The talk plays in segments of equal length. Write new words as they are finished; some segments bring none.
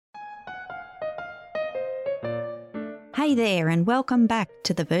Hey there, and welcome back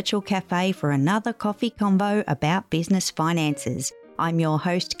to the Virtual Cafe for another coffee convo about business finances. I'm your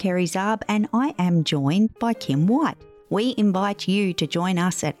host, Kerry Zarb, and I am joined by Kim White. We invite you to join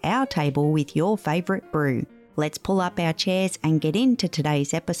us at our table with your favourite brew. Let's pull up our chairs and get into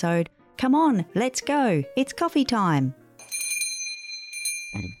today's episode. Come on, let's go. It's coffee time.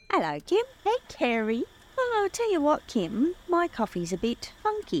 Hello, Kim. Hey, Kerry. Oh, I'll tell you what, Kim, my coffee's a bit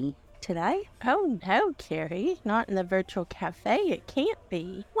funky today. Oh, no, Kerry. Not in the virtual cafe. It can't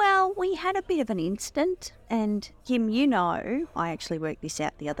be. Well, we had a bit of an incident, and Kim, you know, I actually worked this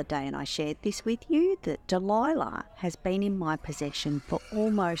out the other day and I shared this with you, that Delilah has been in my possession for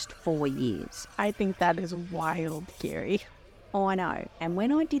almost 4 years. I think that is wild, Kerry. Oh, I know. And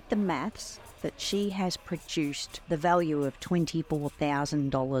when I did the maths, that she has produced the value of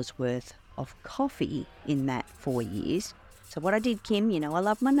 $24,000 worth of coffee in that 4 years. So what I did, Kim, you know I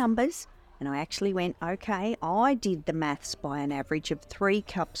love my numbers, and I actually went, okay, I did the maths by an average of 3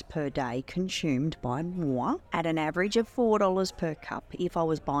 cups per day consumed by moi at an average of $4 per cup if I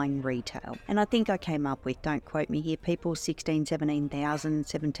was buying retail. And I think I came up with, don't quote me here, people, 17,000,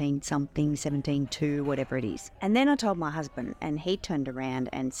 17 something, 17.2, whatever it is. And then I told my husband, and he turned around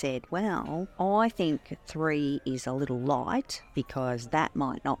and said, well, I think 3 is a little light because that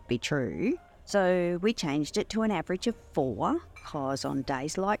might not be true. So we changed it to an average of 4, because on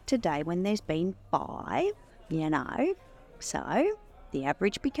days like today when there's been 5, you know, so the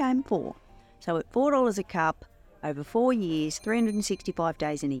average became 4. So at $4 a cup over 4 years, 365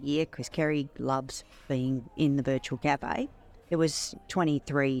 days in a year, because Kerry loves being in the virtual cafe, it was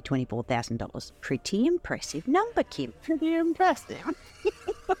 $24,000. Pretty impressive number, Kim. Pretty impressive.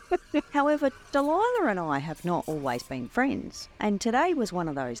 However, Delilah and I have not always been friends, and today was one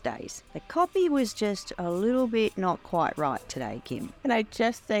of those days. The coffee was just a little bit not quite right today, Kim. Can I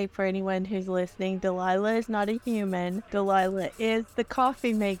just say for anyone who's listening, Delilah is not a human. Delilah is the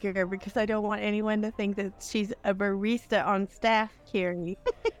coffee maker, because I don't want anyone to think that she's a barista on staff, Kerry.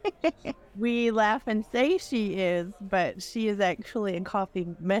 We laugh and say she is, but she is actually a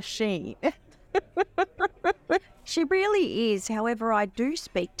coffee machine. She really is. However, I do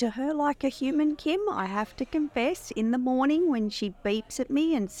speak to her like a human, Kim. I have to confess, in the morning when she beeps at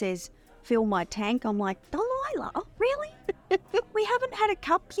me and says, fill my tank, I'm like, Delilah, really? We haven't had a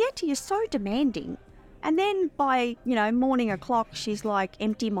cup yet? You're so demanding. And then by, morning o'clock, she's like,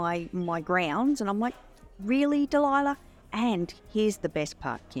 empty my grounds. And I'm like, really, Delilah? And here's the best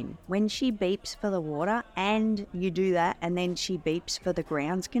part, Kim. When she beeps for the water and you do that, and then she beeps for the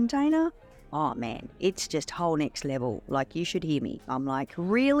grounds container, oh man, it's just whole next level. Like, you should hear me. I'm like,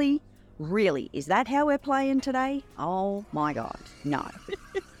 really? Really? Is that how we're playing today? Oh my God, no.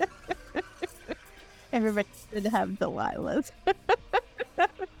 Everybody should have Delilahs.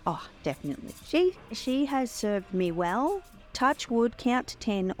 Oh, definitely. She has served me well. Touch wood, count to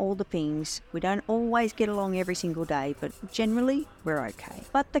 10, all the things. We don't always get along every single day, but generally, we're okay.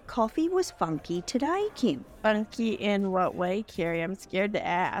 But the coffee was funky today, Kim. Funky in what way, Kerry? I'm scared to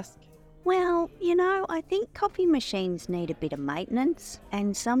ask. Well, I think coffee machines need a bit of maintenance,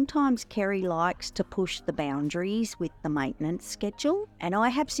 and sometimes Kerry likes to push the boundaries with the maintenance schedule, and I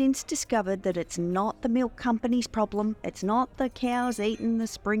have since discovered that it's not the milk company's problem, it's not the cows eating the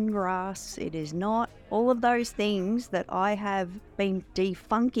spring grass, it is not all of those things that I have been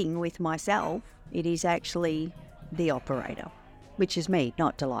defunking with myself. It is actually the operator, which is me,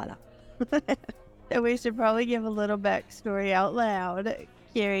 not Delilah. So we should probably give a little backstory out loud.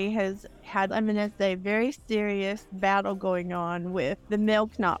 Kerry has had, I'm going to say, very serious battle going on with the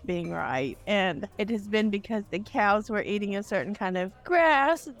milk not being right. And it has been because the cows were eating a certain kind of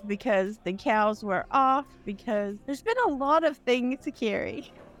grass, because the cows were off, because there's been a lot of things to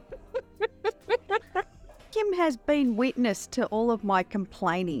Kerry. Kim has been witness to all of my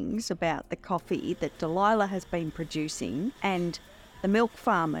complainings about the coffee that Delilah has been producing, and the milk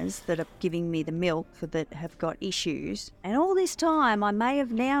farmers that are giving me the milk that have got issues. And all this time, I may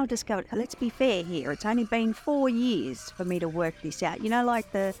have now discovered, let's be fair here, it's only been 4 years for me to work this out.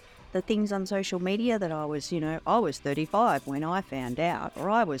 Like the things on social media that I was 35 when I found out,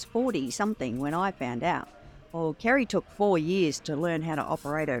 or I was 40 something when I found out. Well, Kerry took 4 years to learn how to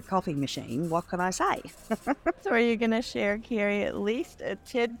operate a coffee machine. What can I say? So are you going to share, Kerry, at least a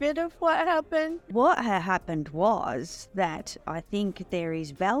tidbit of what happened? What happened was that I think there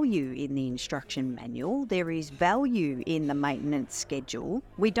is value in the instruction manual. There is value in the maintenance schedule.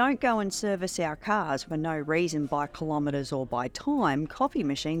 We don't go and service our cars for no reason by kilometres or by time. Coffee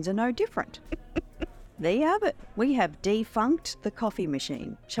machines are no different. There you have it. We have defunct the coffee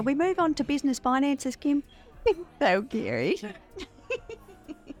machine. Shall we move on to business finances, Kim? So, Kerry.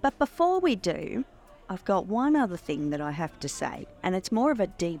 But before we do, I've got one other thing that I have to say, and it's more of a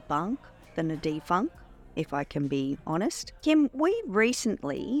debunk than a defunk, if I can be honest. Kim, we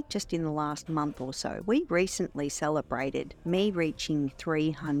recently, just in the last month or so, we recently celebrated me reaching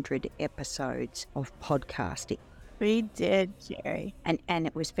 300 episodes of podcasting. We did, Carrie. And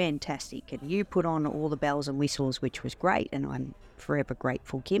it was fantastic. And you put on all the bells and whistles, which was great, and I'm forever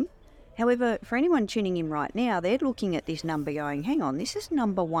grateful, Kim. However, for anyone tuning in right now, they're looking at this number going, hang on, this is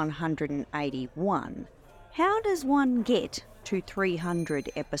number 181. How does one get to 300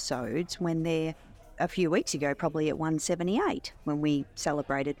 episodes when they're a few weeks ago probably at 178 when we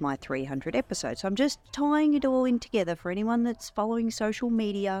celebrated my 300 episodes? So I'm just tying it all in together for anyone that's following social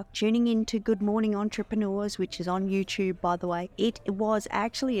media, tuning into Good Morning Entrepreneurs, which is on YouTube, by the way. It was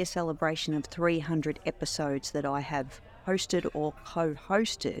actually a celebration of 300 episodes that I have hosted or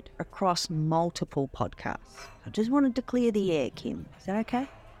co-hosted across multiple podcasts. I just wanted to clear the air, Kim. Is that okay?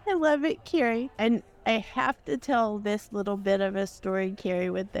 I love it, Carrie. And I have to tell this little bit of a story,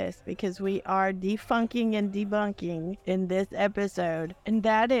 Carrie, with this, because we are defunking and debunking in this episode. And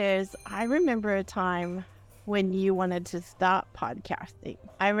that is, I remember a time when you wanted to stop podcasting.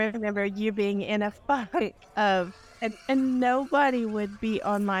 I remember you being in a funk of, and nobody would be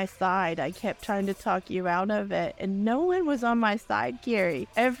on my side. I kept trying to talk you out of it, and no one was on my side, Carrie.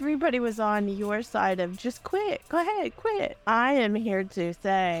 Everybody was on your side of just quit. Go ahead, quit. I am here to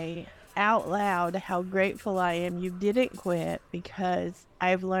say out loud how grateful I am you didn't quit, because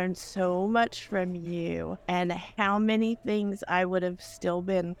I've learned so much from you and how many things I would have still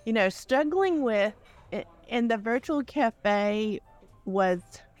been, struggling with. And the virtual cafe was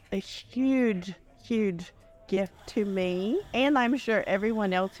a huge, huge gift to me, and I'm sure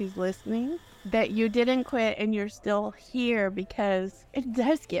everyone else who's listening, that you didn't quit and you're still here, because it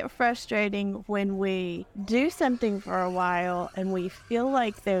does get frustrating when we do something for a while and we feel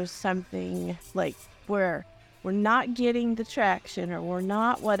like there's something like we're not getting the traction or we're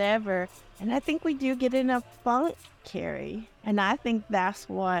not whatever. And I think we do get in a funk, Carrie. And I think that's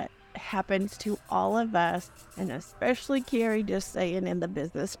what happens to all of us, and especially Carrie, just saying, in the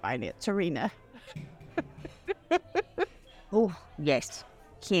business finance arena. Oh, yes.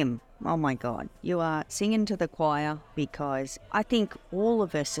 Kim, oh my God, you are singing to the choir, because I think all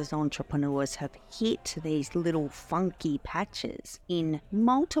of us as entrepreneurs have hit these little funky patches in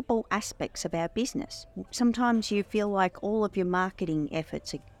multiple aspects of our business. Sometimes you feel like all of your marketing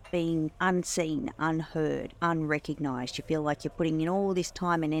efforts are being unseen, unheard, unrecognized. You feel like you're putting in all this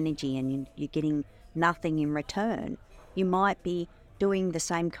time and energy and you're getting nothing in return. You might be doing the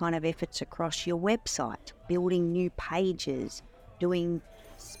same kind of efforts across your website, building new pages, doing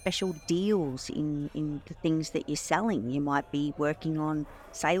special deals in the things that you're selling. You might be working on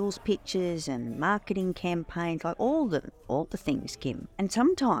sales pitches and marketing campaigns, like all the things, Kim. And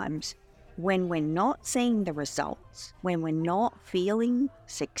sometimes when we're not seeing the results, when we're not feeling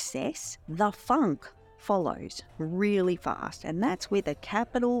success, the funk follows really fast. And that's with a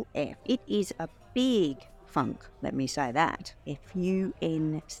capital F. It is a big funk, let me say that.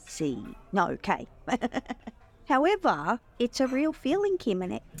 F-U-N-C. No, K. However, it's a real feeling, Kim,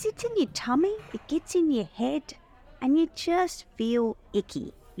 and it sits in your tummy, it gets in your head, and you just feel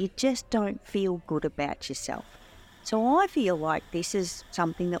icky. You just don't feel good about yourself. So I feel like this is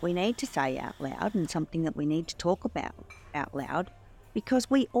something that we need to say out loud, and something that we need to talk about out loud, because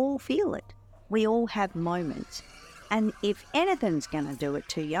we all feel it. We all have moments. And if anything's going to do it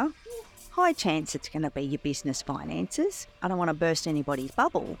to you, high chance it's going to be your business finances. I don't want to burst anybody's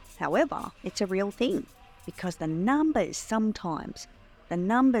bubble. However, it's a real thing, because the numbers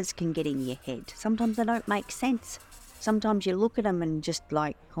can get in your head. Sometimes they don't make sense. Sometimes you look at them and just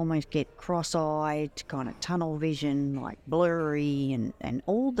like almost get cross-eyed, kind of tunnel vision, like blurry and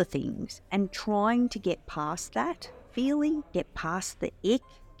all the things. And trying to get past that feeling, get past the ick,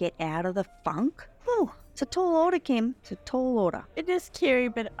 get out of the funk. Oh, it's a tall order, Kim. It's a tall order. It is, Carrie,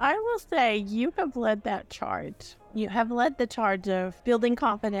 but I will say you have led that charge. You have led the charge of building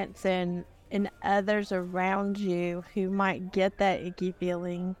confidence in others around you who might get that icky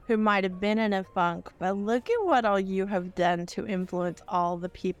feeling, who might have been in a funk. But look at what all you have done to influence all the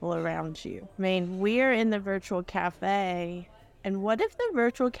people around you. I mean, we're in the virtual cafe, and what if the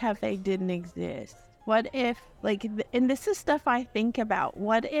virtual cafe didn't exist? What if, and this is stuff I think about,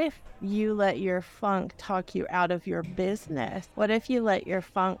 what if you let your funk talk you out of your business? What if you let your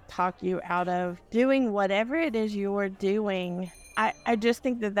funk talk you out of doing whatever it is you're doing? I just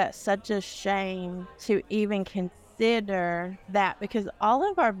think that that's such a shame to even consider that, because all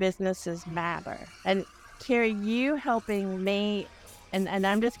of our businesses matter. And Carrie, you helping me And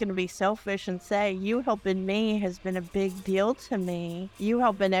I'm just going to be selfish and say, you helping me has been a big deal to me. You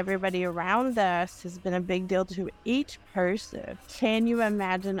helping everybody around us has been a big deal to each person. Can you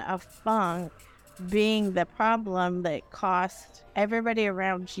imagine a funk being the problem that cost everybody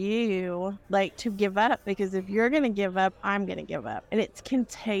around you, like, to give up? Because if you're going to give up, I'm going to give up. And it's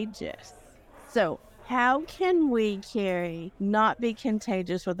contagious. So how can we, Carrie, not be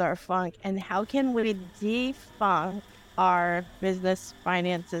contagious with our funk? And how can we defunk our business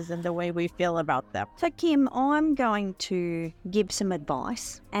finances and the way we feel about them? So, Kim, I'm going to give some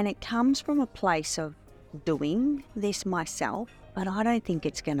advice, and it comes from a place of doing this myself, but I don't think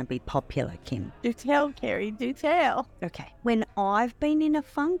it's going to be popular, Kim. Do tell, Carrie, do tell. Okay. When I've been in a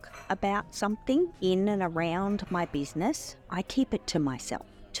funk about something in and around my business, I keep it to myself.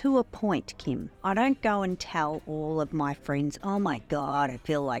 To a point, Kim. I don't go and tell all of my friends, oh my God, I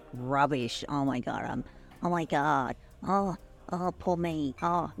feel like rubbish. Oh my God, oh, poor me.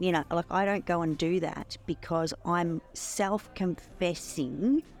 Oh, like, I don't go and do that, because I'm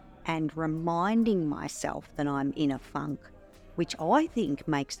self-confessing and reminding myself that I'm in a funk, which I think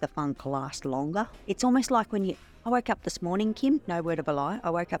makes the funk last longer. It's almost like when I woke up this morning, Kim, no word of a lie. I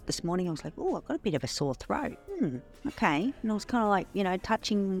woke up this morning, I was like, oh, I've got a bit of a sore throat. Okay. And I was kind of like,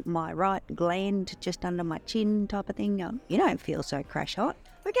 touching my right gland just under my chin type of thing. You don't feel so crash hot.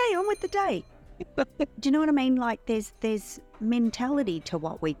 Okay, on with the day. Do you know what I mean? Like, there's mentality to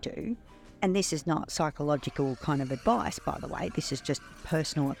what we do. And this is not psychological kind of advice, by the way. This is just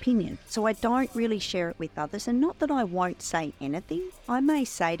personal opinion. So I don't really share it with others. And not that I won't say anything. I may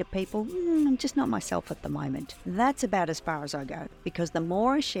say to people, I'm just not myself at the moment. That's about as far as I go. Because the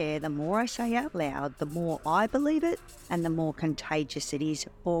more I share, the more I say out loud, the more I believe it, and the more contagious it is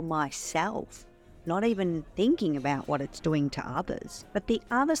for myself. Not even thinking about what it's doing to others. But the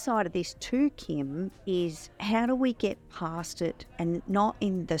other side of this too, Kim, is how do we get past it, and not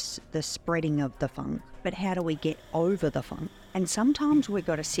in the spreading of the funk, but how do we get over the funk? And sometimes we've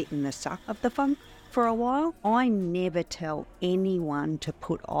got to sit in the suck of the funk for a while. I never tell anyone to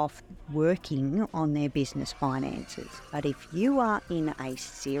put off working on their business finances. But if you are in a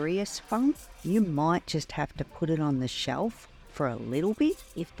serious funk, you might just have to put it on the shelf for a little bit,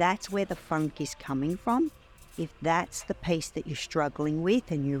 if that's where the funk is coming from, if that's the piece that you're struggling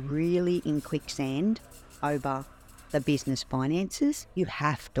with and you're really in quicksand over the business finances, you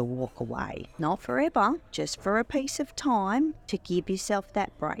have to walk away. Not forever, just for a piece of time, to give yourself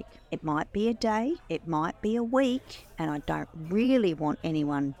that break. It might be a day, it might be a week, and I don't really want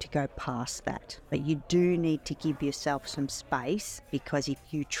anyone to go past that. But you do need to give yourself some space, because if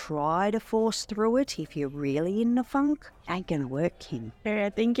you try to force through it, if you're really in the funk, it ain't gonna work, Kim. Carrie, I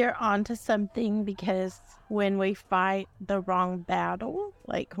think you're onto something, because when we fight the wrong battle,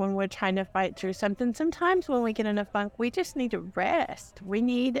 like when we're trying to fight through something, sometimes when we get in a funk, we just need to rest. We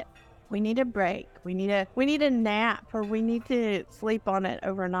need a break. We need a nap, or we need to sleep on it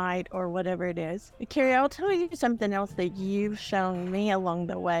overnight, or whatever it is. Carrie, I'll tell you something else that you've shown me along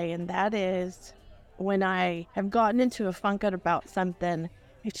the way, and that is when I have gotten into a funk about something,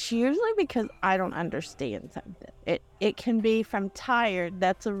 it's usually because I don't understand something. It can be from tired,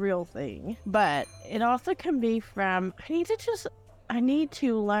 that's a real thing. But it also can be from, I need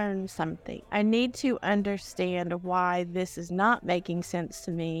to learn something. I need to understand why this is not making sense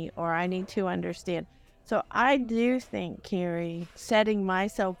to me, or I need to understand. So I do think, Carrie, setting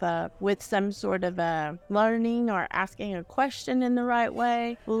myself up with some sort of a learning or asking a question in the right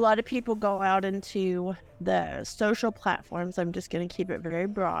way. A lot of people go out into the social platforms, I'm just going to keep it very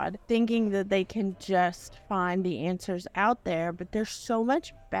broad, thinking that they can just find the answers out there, but there's so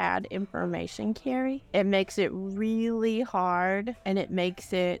much bad information, Carrie. It makes it really hard, and it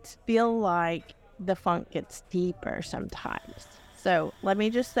makes it feel like the funk gets deeper sometimes. So let me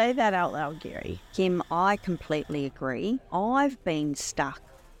just say that out loud, Gary. Kim, I completely agree. I've been stuck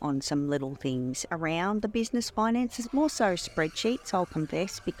on some little things around the business finances, more so spreadsheets, I'll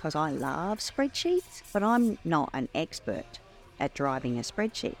confess, because I love spreadsheets, but I'm not an expert at driving a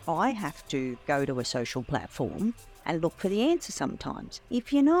spreadsheet. I have to go to a social platform and look for the answer sometimes.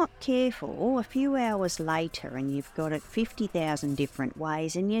 If you're not careful, a few hours later and you've got it 50,000 different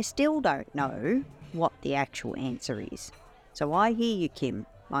ways and you still don't know what the actual answer is. So I hear you, Kim.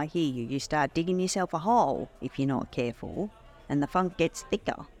 I hear you. You start digging yourself a hole if you're not careful, and the funk gets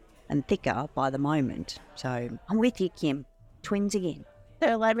thicker and thicker by the moment. So I'm with you, Kim. Twins again.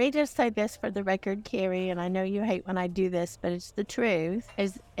 So let me just say this for the record, Carrie, and I know you hate when I do this, but it's the truth,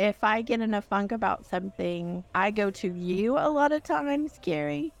 is if I get in a funk about something, I go to you a lot of times,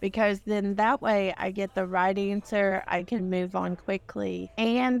 Carrie, because then that way I get the right answer, I can move on quickly,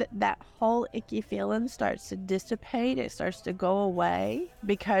 and that whole icky feeling starts to dissipate, it starts to go away,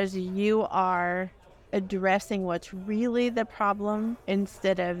 because you are addressing what's really the problem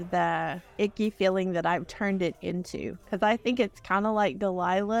instead of the icky feeling that I've turned it into. Because I think it's kind of like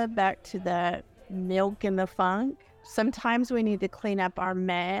Delilah back to the milk and the funk. Sometimes we need to clean up our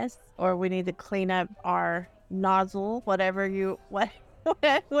mess, or we need to clean up our nozzle, whatever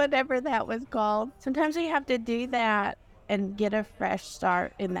that was called. Sometimes we have to do that and get a fresh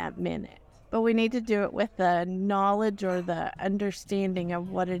start in that minute. But we need to do it with the knowledge or the understanding of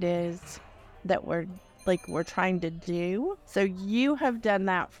what it is that we're trying to do. So you have done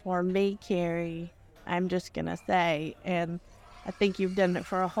that for me, Carrie, I'm just gonna say, and I think you've done it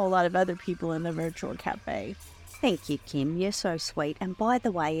for a whole lot of other people in the virtual cafe. Thank you, Kim. You're so sweet. And by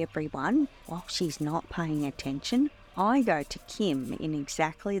the way, everyone, while she's not paying attention, I go to Kim in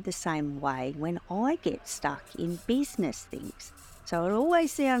exactly the same way when I get stuck in business things. So it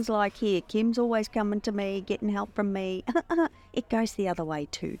always sounds like here, Kim's always coming to me, getting help from me. It goes the other way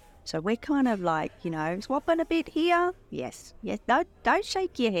too. So we're kind of like, swapping a bit here. Yes. Don't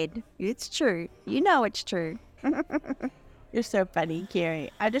shake your head. It's true. You know it's true. You're so funny,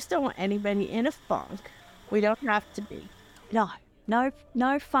 Carrie. I just don't want anybody in a funk. We don't have to be.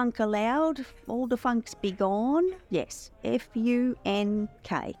 No funk allowed. All the funks be gone. Yes.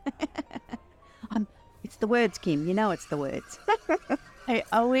 F-U-N-K. It's the words, Kim. You know it's the words. I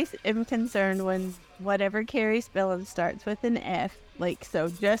always am concerned when whatever Carrie's spelling starts with an F. So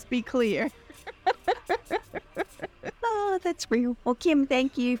just be clear. Oh, that's real. Well, Kim,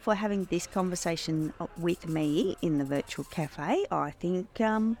 thank you for having this conversation with me in the virtual cafe. I think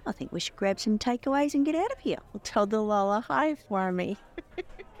we should grab some takeaways and get out of here. Well, tell Delilah hi for me.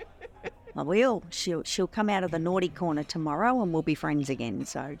 I will. She'll come out of the naughty corner tomorrow and we'll be friends again.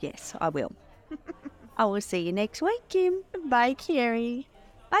 So, yes, I will. I will see you next week, Kim. Bye, Carrie.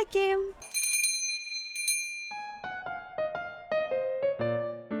 Bye, Kim.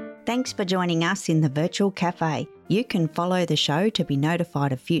 Thanks for joining us in the virtual cafe. You can follow the show to be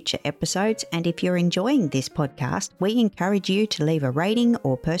notified of future episodes, and if you're enjoying this podcast, we encourage you to leave a rating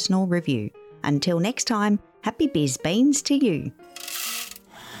or personal review. Until next time, happy biz beans to you.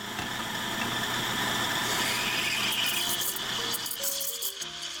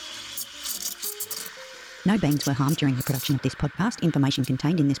 No beans were harmed during the production of this podcast. Information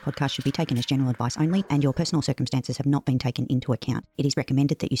contained in this podcast should be taken as general advice only, and your personal circumstances have not been taken into account. It is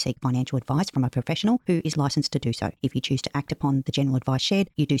recommended that you seek financial advice from a professional who is licensed to do so. If you choose to act upon the general advice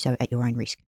shared, you do so at your own risk.